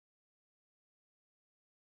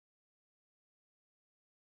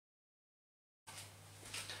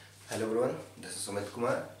Hello everyone, this is Sumit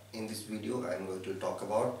Kumar. In this video I am going to talk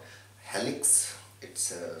about Helix.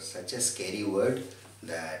 It's such a scary word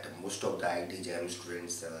that most of the IIT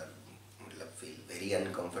students feel very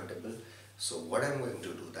uncomfortable. So what I am going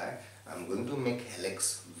to do that, I am going to make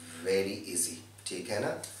Helix very easy. ठीक है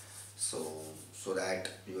ना? So that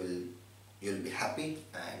you'll be happy,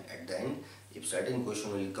 and at the end if certain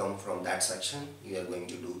question will come from that section you are going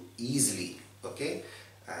to do easily. Okay.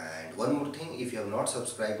 And one more thing, if you have not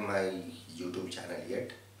subscribed my YouTube channel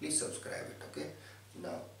yet, please subscribe it. Okay.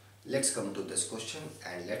 Now let's come to this question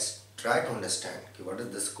and let's try to understand what is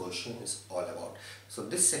this question is all about. So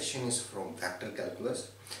this section is from vector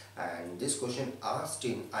calculus and this question asked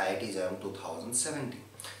in IIT JAM 2017.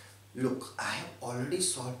 Look, I have already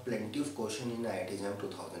solved plenty of question in IIT JAM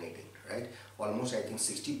 2018, right? Almost I think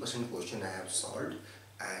 60% question I have solved,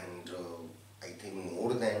 and I think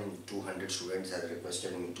more than 200 students have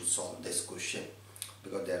requested me to solve this question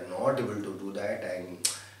because they are not able to do that, and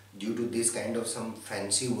due to this kind of some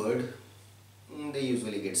fancy word they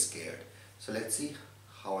usually get scared. So let's see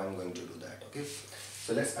how I'm going to do that. Okay,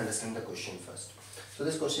 so let's understand the question first. So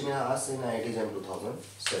this question is asked in IIT JAM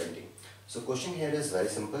 2017. So question here is very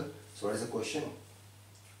simple. So what is the question?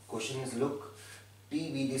 Question is, look,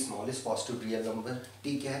 t be the smallest positive real number.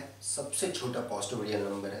 t क्या है? सबसे छोटा positive real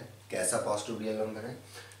number है. कैसा positive real number है?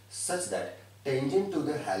 Such that tangent to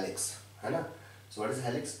the helix, है ना? So what is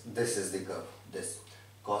helix? This is the curve. This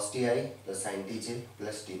cos ti plus sin tj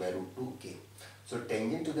plus t by root 2k. So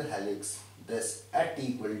tangent to the helix, this at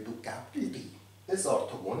t equal to capital T is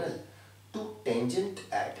orthogonal to tangent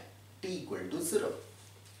at t equal to 0.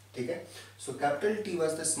 ठीक है. So capital T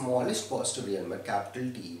was the smallest positive real number. Capital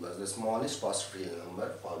T was the smallest positive real number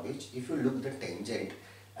for which if you look the tangent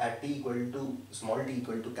at t equal to small t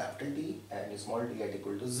equal to capital T and small t at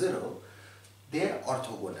equal to 0, they are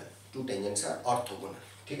orthogonal. Two tangents are orthogonal.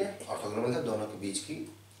 ठीक है. Orthogonal मतलब दोनों के बीच की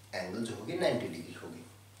angle जो होगी 90 degree होगी.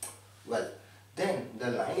 Well, then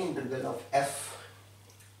the line integral of f,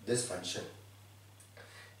 this function,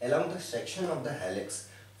 along the section of the helix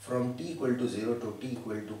from t equal to 0 to t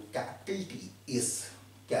equal to capital T is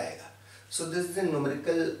क्या आएगा? So this is a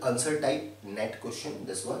numerical answer type net question.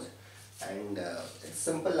 This was, and it's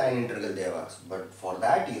simple line integral they have asked, but for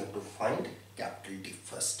that you have to find capital T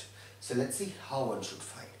first. So let's see how one should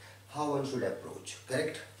find, how one should approach.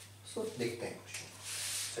 Correct? So देखते हैं question.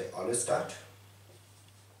 So I always start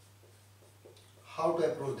how to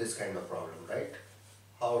approach this kind of problem, right?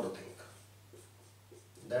 How to think.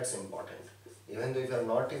 That's important. Even though if you are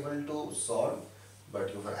not able to solve, but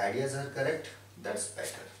if your ideas are correct, that's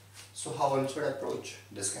better. So how one should approach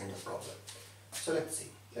this kind of problem? So let's see.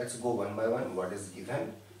 Let's go one by one. What is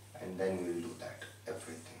given, and then we will do that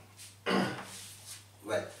everything.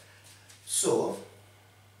 Well, so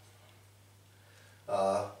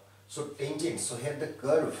tangent. So here the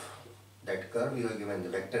curve. That curve you are given, the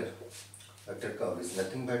vector curve is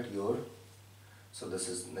nothing but your. So this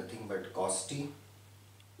is nothing but cos t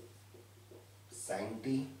sin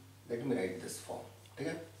t. Let me write this form.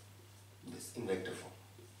 Okay? This in vector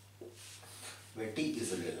form, where t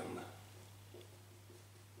is a real number.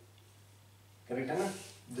 Correct, है ना?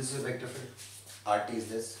 This is a vector field. Rt is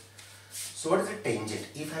this. So what is the tangent?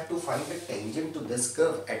 If I have to find the tangent to this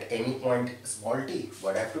curve at any point small t,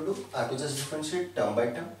 what I have to do? I have to just differentiate term by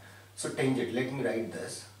term. So tangent, let me write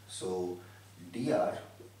this. So dr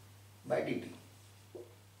by dt.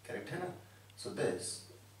 Correct, है ना? So this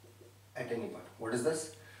at any point. What is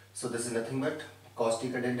this? So this is nothing but cos t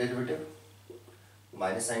का derivative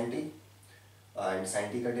minus sin t, and sin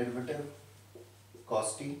t का derivative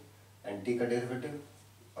cos t, and t का derivative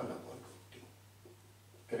 1 upon root t.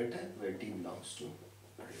 Correct है? Where t belongs to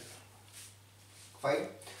real. Fine.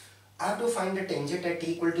 I have to find the tangent at t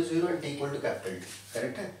equal to 0 and t equal to capital T.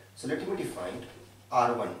 Correct है? So let me define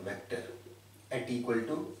r1 vector at t equal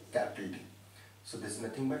to capital T. So this is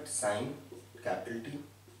nothing but sin capital T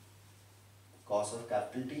cos of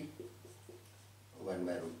capital T 1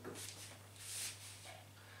 by root 2.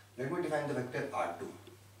 Let me define the vector r2.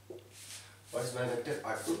 What is my vector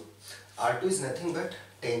r2? R2 is nothing but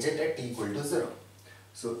tangent at t equal to 0.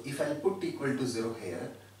 So if I put t equal to 0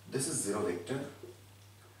 here, this is 0 vector.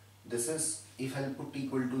 This is, if I put t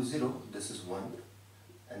equal to 0, this is 1,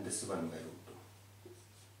 and this is 1 by root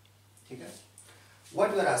 2. Okay?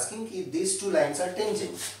 What you are asking is these two lines are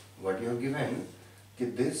tangent. What you have given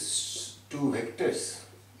is these two vectors,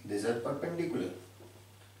 these are perpendicular.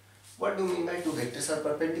 What do you mean by two vectors are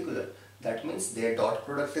perpendicular? That means their dot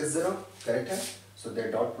product is 0. Correct? So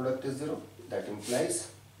their dot product is 0. That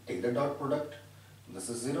implies, take the dot product. This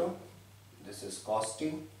is 0. This is cos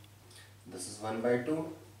t. This is 1 by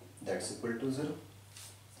 2. That's equal to 0.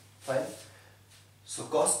 Fine. So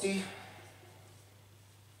cos t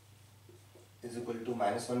is equal to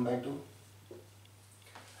 -1/2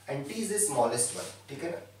 and t is the smallest one. ठीक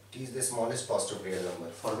है ना? T is the smallest positive real number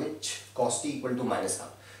for which cos t equal to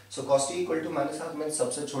 -half. So cos t equal to -half means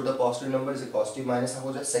सबसे छोटा positive number is cos t -half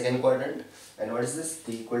हो जाए second quadrant. And what is this? T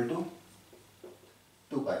equal to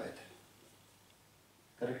 2π/3.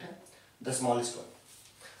 Correct है? The smallest one.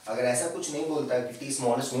 अगर ऐसा कुछ नहीं बोलता है कि t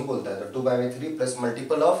smallest नहीं बोलता है तो 2π/3 प्लस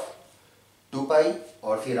मल्टीपल ऑफ 2π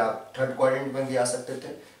और फिर आप थर्ड क्वाड्रेंट में भी आ सकते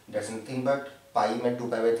थे. That's nothing but पाई में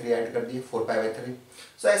 2π/3 ऐड कर दिए 4π/3.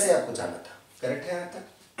 सो ऐसे आपको जाना था. करेक्ट है यहाँ तक?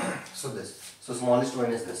 So this. So smallest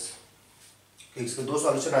one is this. इसके दो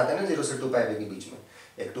सॉल्यूशन आते हैं ना 0 से 2π के बीच में.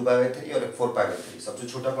 एक 2π/3 और एक 4π/3. सबसे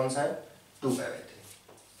छोटा कौन सा है? 2π/3.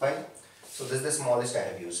 Fine. So this the smallest I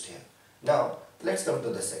have used here. Now let's come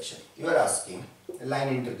to this section. You are asking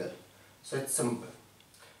line integral. So it's simple.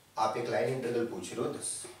 आप एक लाइन इंटीग्रल पूछ रहे हो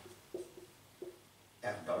दिस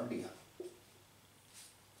f.dr.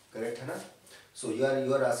 करेक्ट है ना? So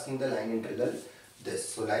you are asking the line integral this.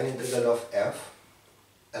 So line integral of f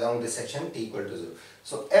along this section t equal to 0.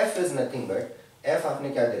 So f is nothing but f आपने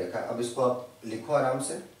क्या दे रखा है? अब इसको आप लिखो आराम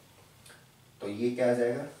से. तो ये क्या आ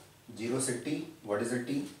जाएगा? 0 से t. What is the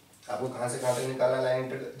t? आपको कहाँ से कहाँ तक निकालना लाइन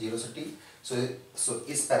इंटीग्रल? 0 से t. So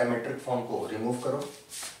इस पैरामीट्रिक फॉर्म को रिमूव करो.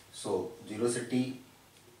 So 0 से t.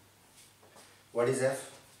 What is f?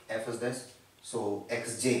 f is this. So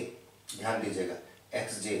xj ध्यान दीजिएगा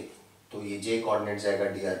xj. तो ये j कोऑर्डिनेट जाएगा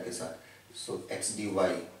dr के साथ. सो x dy.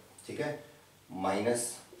 ठीक है? Minus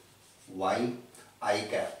y I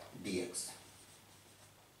cap dx.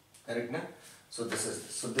 Correct ना? So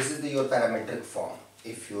this is your parametric form.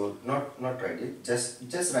 If you not write it,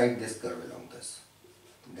 just write this curve along this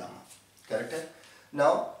gamma. Correct है?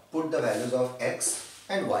 Now put the values of x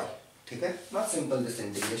and y. ठीक है? Not simple this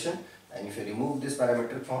integration. And if you remove this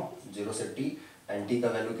parametric form 0 से t and t का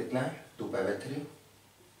value कितना है? 2π/3.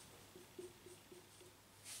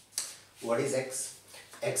 What is x?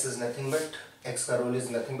 X is nothing but x का role is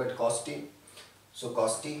nothing but cos t. So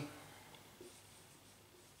cos t.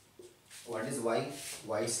 What is y?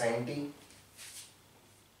 Y sin t.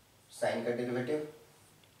 Sin का derivative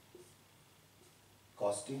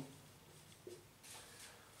cos t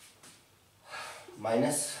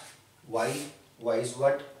minus y. Y is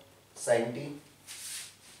what? Sin t.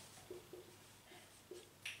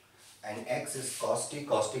 And x is cos t.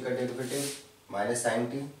 Cos t का derivative minus sin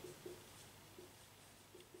t.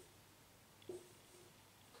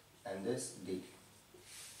 And this dt.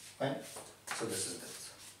 Fine. So this is this.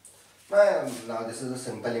 Now this is a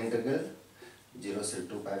simple integral 0 से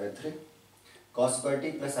 2π/3 cos square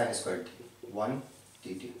t plus sin square t 1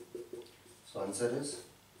 dt. So answer is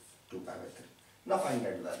 2π/3. Now find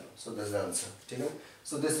that value. So this is the answer. ठीक है?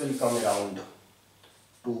 So this will come around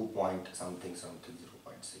 2 point something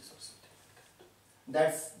 0.6 or something like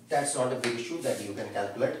that. That's not a big issue that you can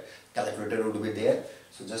calculate. Calculator would be there.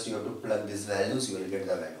 So just you have to plug these values. You will get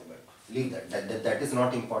the value. Leave that is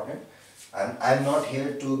not important. I'm not here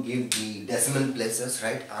to give the decimal places,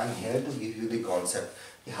 right? I'm here to give you the concept,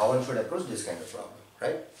 how one should approach this kind of problem,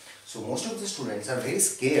 right? So most of the students are very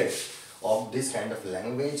scared of this kind of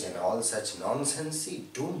language and all such nonsense. See,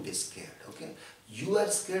 don't be scared, okay? You are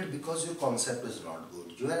scared because your concept is not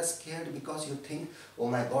good. You are scared because you think,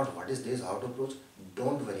 oh my god, what is this, how to approach?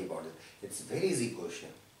 Don't worry about it. It's a very easy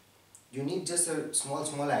question. You need just a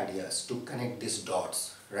small ideas to connect these dots,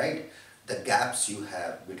 right? The gaps you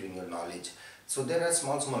have between your knowledge. So there are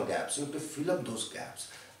small gaps. You have to fill up those gaps.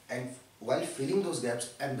 And while filling those gaps,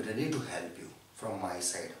 I'm ready to help you from my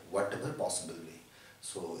side, whatever possible way.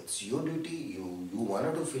 So it's your duty. You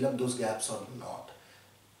wanted to fill up those gaps or not.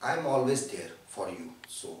 I'm always there for you.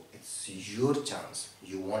 So it's your chance.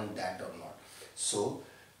 You want that or not. So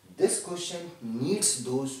this question needs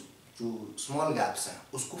those जो small gaps हैं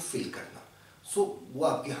उसको fill करना. सो वो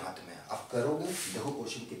आपके हाथ में है. आप करोगे, देखो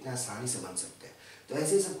क्वेश्चन कितने आसानी से बन सकते हैं. तो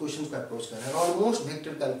ऐसे ही सब क्वेश्चन को अप्रोच करना है. ऑलमोस्ट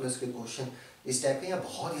वेक्टर कैलकुलस के क्वेश्चन इस टाइप के या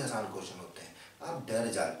बहुत ही आसान क्वेश्चन होते हैं. आप डर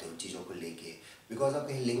जाते हो चीज़ों को लेके बिकॉज आप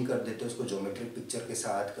कहीं लिंक कर देते हो उसको ज्योमेट्रिक पिक्चर के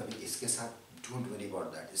साथ, कभी इसके साथ. Don't worry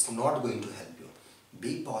about that. It's not going to help you.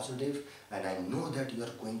 B positive and I know that you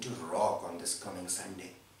are going to rock on this coming Sunday.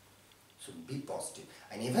 So B positive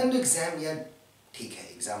and even the exam यार ठीक है,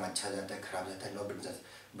 exam अच्छा जाता है, खराब जाता है, no business,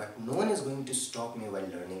 but no one is going to stop me while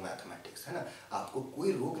learning mathematics. है ना? आपको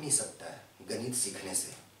कोई रोक नहीं सकता है गणित सीखने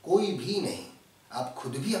से. कोई भी नहीं. आप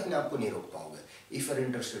खुद भी अपने आप को नहीं रोक पाओगे if you are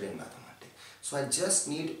interested in mathematics. So I just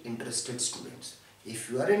need interested students.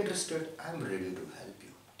 If you are interested I am ready to help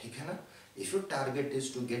you. ठीक है ना? If your target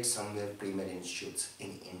is to get somewhere premiere institutes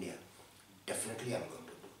in India, definitely I am going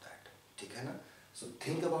to do that. ठीक है ना? So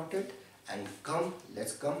think about it and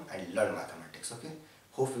let's come and learn mathematics, okay?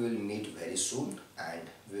 Hope we will meet very soon and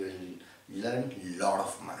we will learn lot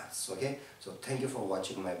of maths, okay? So thank you for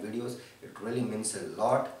watching my videos. It really means a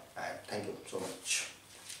lot and thank you so much.